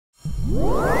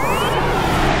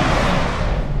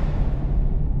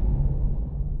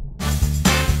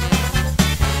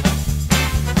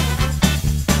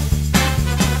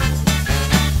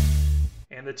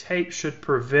the tape should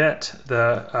prevent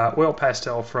the oil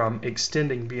pastel from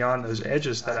extending beyond those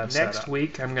edges that I've set up. Next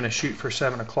week I'm going to shoot for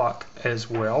 7 o'clock as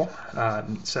well,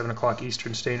 7 o'clock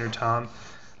Eastern Standard Time.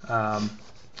 I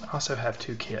also have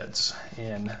 2 kids,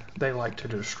 and they like to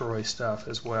destroy stuff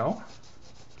as well,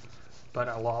 but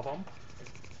I love them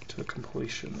to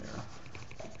completion there.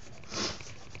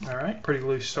 Alright, pretty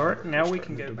loose start. Now we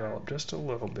can go develop just a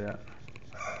little bit.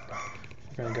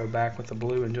 We're going to go back with the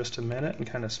blue in just a minute and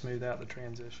kind of smooth out the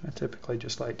transition. I typically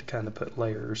just like to kind of put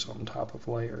layers on top of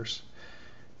layers.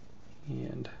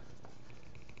 And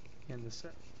in the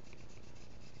set.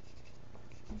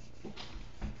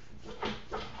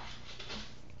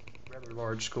 Rather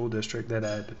large school district that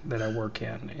I work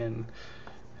in, and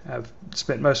I've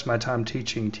spent most of my time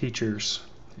teaching teachers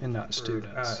and not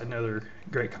students. Another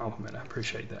great compliment. I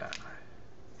appreciate that.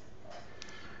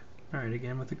 Alright,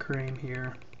 again with the cream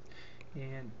here.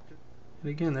 And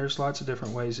again, there's lots of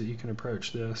different ways that you can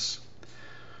approach this.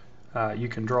 You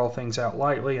can draw things out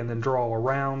lightly and then draw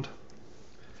around.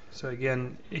 So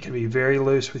again, it can be very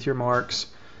loose with your marks.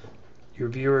 Your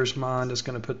viewer's mind is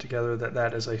going to put together that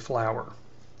that is a flower.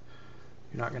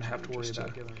 You're not going to have to worry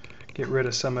about get rid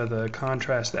of some of the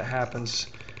contrast that happens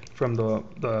from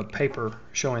the paper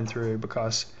showing through,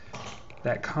 because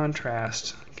that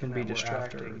contrast can be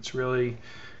distracting. It's really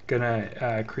going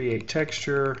to create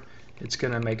texture. It's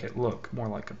going to make it look more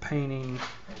like a painting.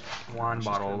 Wine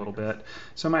bottle a little bit.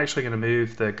 So I'm actually going to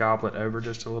move the goblet over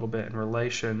just a little bit in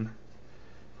relation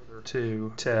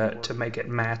to make it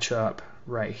match up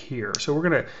right here. So we're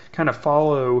going to kind of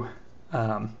follow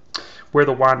where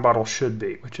the wine bottle should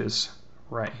be, which is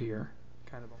right here.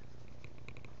 Kind of.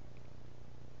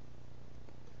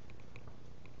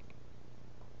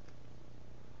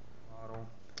 Bottle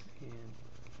in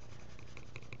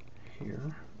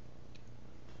here.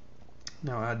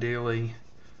 Now ideally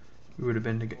we would have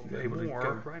been able to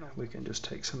go, we can just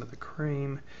take some of the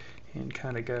cream and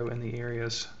kind of go in the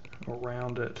areas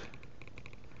around it.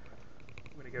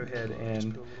 I'm going to go ahead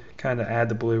and kind of add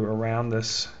the blue around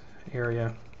this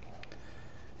area.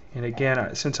 And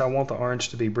again, since I want the orange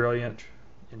to be brilliant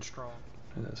and strong,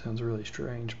 and that sounds really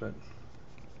strange, but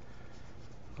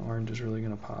the orange is really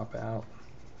going to pop out,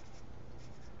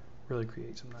 really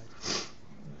create some nice.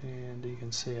 And you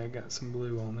can see I got some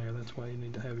blue on there. That's why you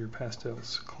need to have your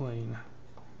pastels clean.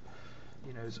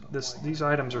 You know, these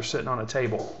items are sitting on a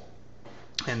table,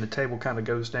 and the table kind of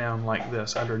goes down like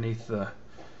this underneath the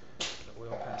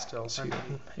oil pastels here.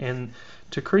 And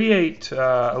to create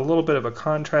a little bit of a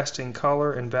contrasting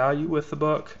color and value with the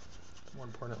book, more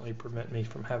importantly, prevent me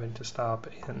from having to stop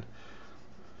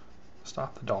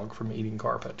the dog from eating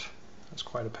carpet. That's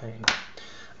quite a pain.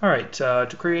 All right,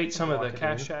 to create some of the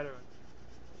cast shadow.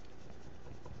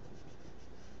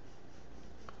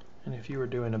 And if you were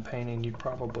doing a painting, you'd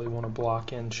probably want to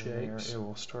block in shapes. It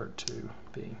will start to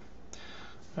be.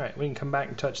 Alright, we can come back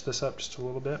and touch this up just a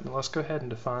little bit, but let's go ahead and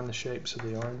define the shapes of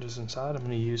the oranges inside. I'm going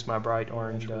to use my bright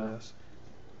orange for this.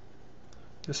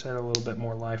 Just add a little bit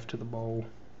more life to the bowl.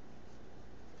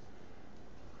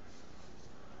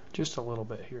 Just a little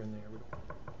bit here and there.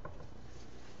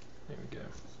 There we go.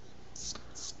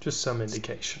 Just some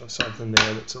indication of something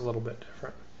there that's a little bit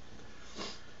different.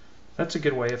 That's a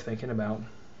good way of thinking about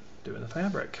doing the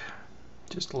fabric.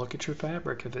 Just look at your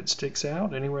fabric. If it sticks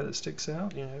out, anywhere that sticks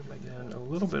out, you know, make a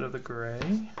little bit of the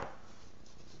gray.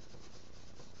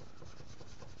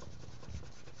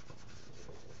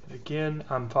 Again,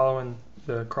 I'm following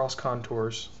the cross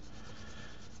contours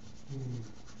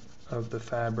of the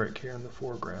fabric here in the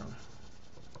foreground.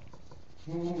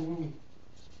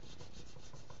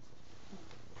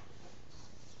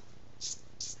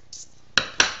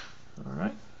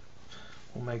 Alright.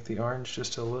 We'll make the orange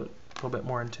just a little bit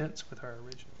more intense with our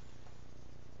original.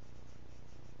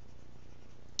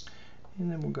 And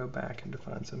then we'll go back and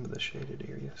define some of the shaded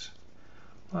areas.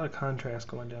 A lot of contrast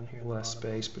going down here. Less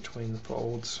space between the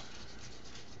folds.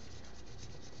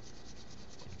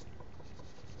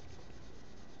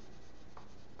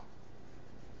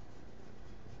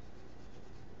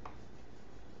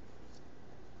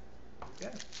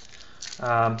 Okay.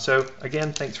 So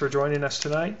again, thanks for joining us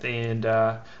tonight, and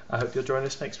I hope you'll join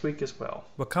us next week as well.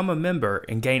 Become a member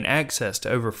and gain access to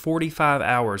over 45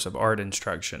 hours of art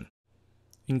instruction,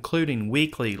 including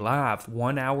weekly live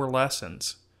 1-hour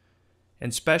lessons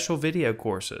and special video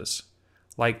courses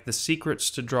like the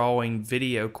Secrets to Drawing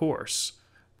video course,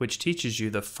 which teaches you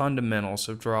the fundamentals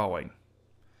of drawing.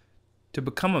 To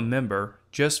become a member,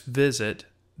 just visit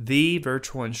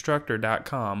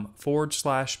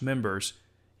thevirtualinstructor.com/members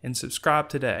and subscribe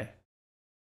today.